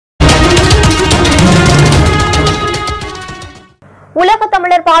உலக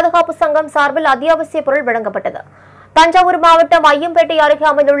தமிழர் பாதுகாப்பு சங்கம் சார்பில் அத்தியாவசிய பொருள் வழங்கப்பட்டது. தஞ்சாவூர் மாவட்டம் ஐயம்பேட்டை அருகே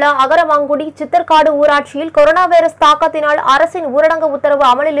அமைந்துள்ள அகரமங்குடி சித்தர்காடு ஊராட்சியில் கொரோனா வைரஸ் தாக்கத்தினால் அரசின் ஊரடங்கு உத்தரவு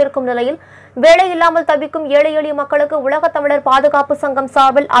அமலில் இருக்கும் நிலையில் வேலை இல்லாமல் தவிக்கும் ஏழை எளிய மக்களுக்கு உலக தமிழர் பாதுகாப்பு சங்கம்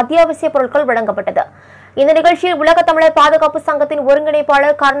சார்பில் அத்தியாவசிய பொருட்கள் வழங்கப்பட்டது. இந்த நிகழ்ச்சியில் உலக தமிழர் பாதுகாப்பு சங்கத்தின்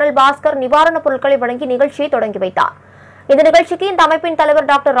ஒருங்கிணைப்பாளர் கர்னல் பாஸ்கர் நிவாரணப் பொருட்களை வழங்கி நிகழ்ச்சியை தொடங்கி வைத்தார். இந்த நிகழ்ச்சிக்கு இந்த அமைப்பின்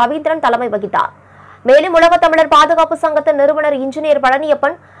தலைவர் டாக்டர் ரவீந்திரன் தலைமை வகித்தார். மேலும் உலக தமிழர் பாதுகாப்பு சங்கத்தின் நிறுவனர் இன்ஜினியர்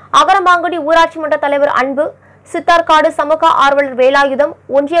பழனியப்பன், அகரமாங்குடி ஊராட்சி மன்ற தலைவர் அன்பு, சித்தார்காடு சமூக ஆர்வலர் வேலாயுதம்,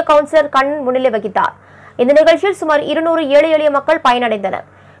 ஒன்றிய கவுன்சிலர் கண்ணன் முன்னிலை வகித்தார். இந்த நிகழ்ச்சியில் சுமார் 200 ஏழை எளிய மக்கள் பயனடைந்தனர்.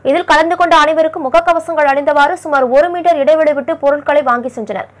 இதில் கலந்து கொண்ட அனைவருக்கும் முகக்கவசங்கள் அணிந்தவாறு சுமார் 1 மீட்டர் இடைவெளி விட்டு பொருட்களை வாங்கி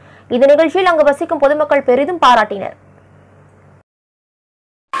சென்றனர். இந்த நிகழ்ச்சியில் அங்கு வசிக்கும் பொதுமக்கள் பெரிதும் பாராட்டினர்.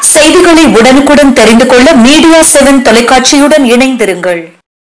 செய்திகளை உடனுக்குடன் தெரிந்து கொள்ள மீடியா 7 தொலைக்காட்சியுடன் இணைந்திருங்கள்.